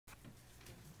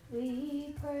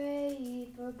We pray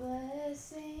for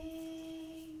blessings,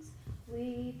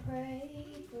 we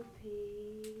pray for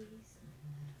peace,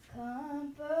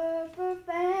 comfort for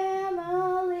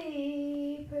family,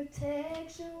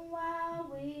 protection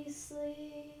while we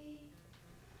sleep.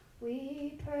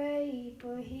 We pray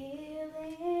for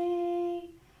healing,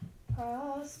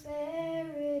 prosperity.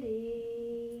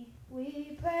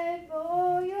 We pray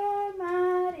for your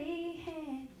mighty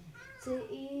hand to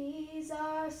ease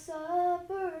our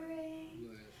suffering.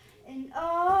 And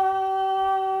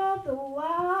all the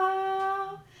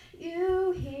while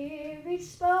you hear each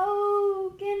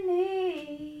spoken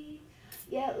need.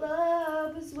 Yet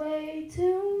love is way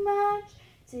too much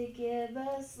to give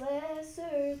us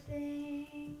lesser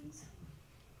things.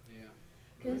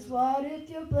 Cause what if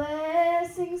your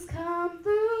blessings come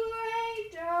through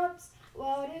raindrops?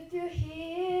 What if your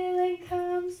healing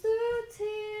comes through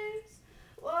tears?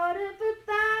 What if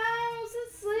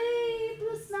 1,000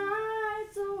 sleepless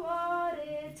nights are what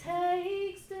it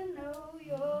takes to know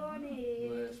you're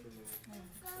near?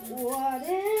 What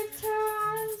if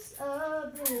trials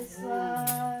of this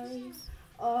life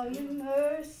are your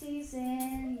mercies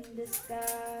in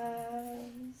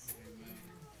disguise?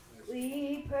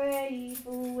 We pray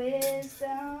for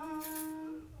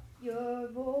wisdom, your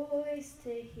voice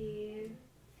to hear.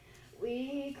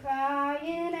 We cry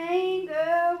in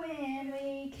anger when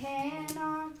we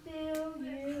cannot feel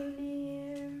you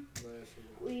near.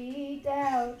 We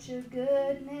doubt your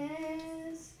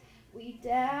goodness, we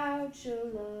doubt your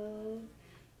love,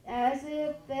 as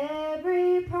if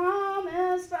every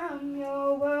promise from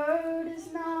your word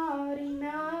is not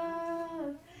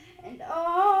enough. And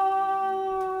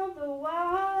all the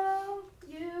while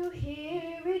you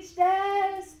hear each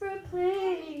desperate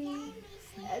plea,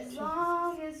 as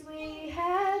long as we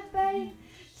have faith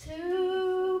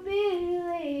to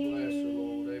believe.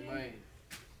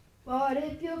 What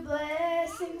if your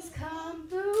blessings come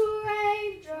through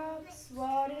raindrops?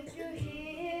 What if your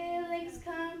healings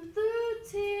come through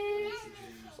tears?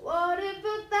 What if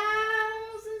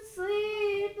 1,000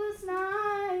 sleepless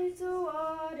nights are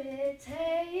what it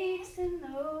takes to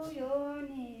know you're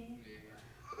near?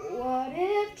 What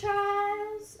if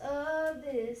trials of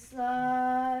this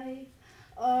life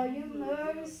are your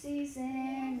mercies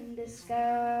in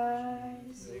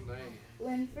disguise? Amen.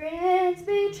 When friends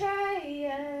betray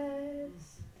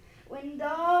us, when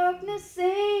darkness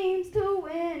seems to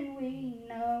win, we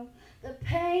know the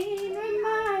pain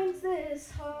reminds this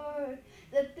heart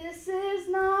that this is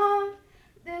not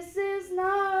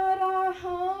our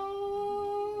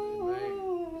home.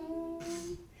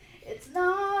 Amen. It's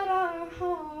not our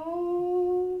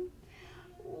home.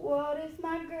 What if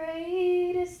my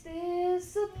greatest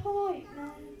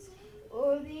disappointment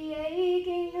or the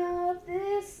aching of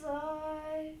this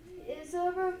life is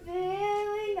a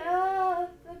revealing of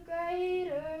the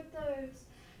greater thirst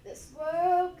this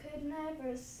world could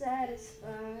never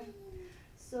satisfy?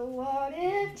 So what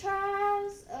if trials